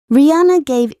Rihanna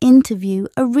gave interview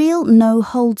a real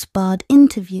no-holds-barred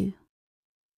interview.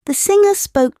 The singer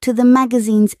spoke to the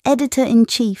magazine's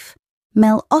editor-in-chief,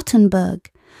 Mel Ottenberg,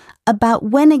 about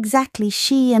when exactly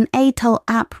she and Atoll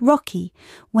App Rocky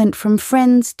went from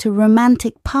friends to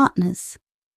romantic partners,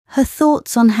 her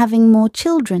thoughts on having more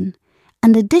children,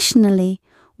 and additionally,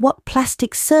 what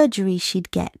plastic surgery she'd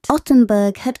get.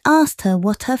 Ottenberg had asked her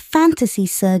what her fantasy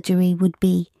surgery would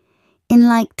be, in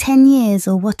like 10 years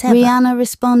or whatever. Rihanna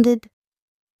responded,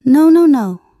 No,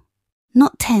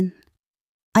 not 10.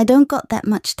 I don't got that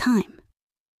much time.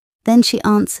 Then she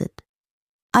answered,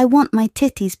 I want my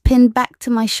titties pinned back to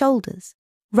my shoulders,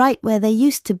 right where they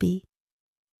used to be.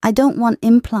 I don't want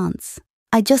implants.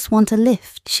 I just want a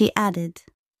lift, she added.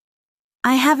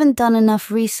 I haven't done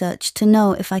enough research to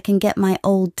know if I can get my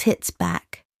old tits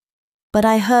back, but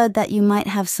I heard that you might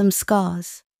have some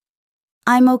scars.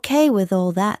 I'm okay with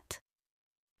all that,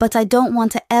 but I don't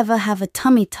want to ever have a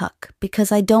tummy tuck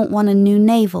because I don't want a new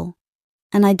navel,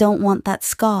 and I don't want that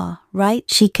scar, right?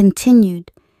 She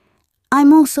continued.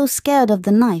 I'm also scared of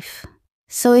the knife,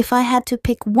 so if I had to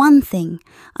pick one thing,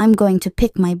 I'm going to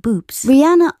pick my boobs.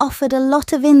 Rihanna offered a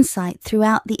lot of insight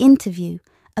throughout the interview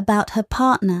about her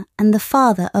partner and the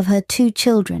father of her 2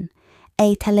 children,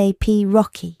 Atoll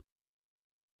Rocky.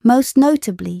 Most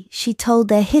notably, she told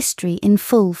their history in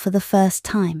full for the first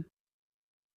time.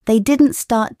 They didn't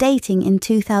start dating in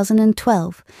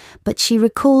 2012, but she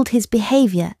recalled his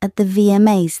behavior at the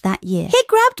VMAs that year. He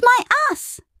grabbed my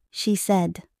ass, she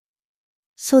said.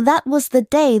 So that was the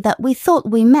day that we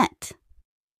thought we met.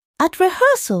 At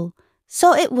rehearsal,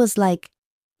 so it was like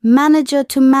manager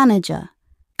to manager,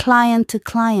 client to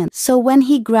client. So when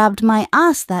he grabbed my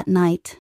ass that night,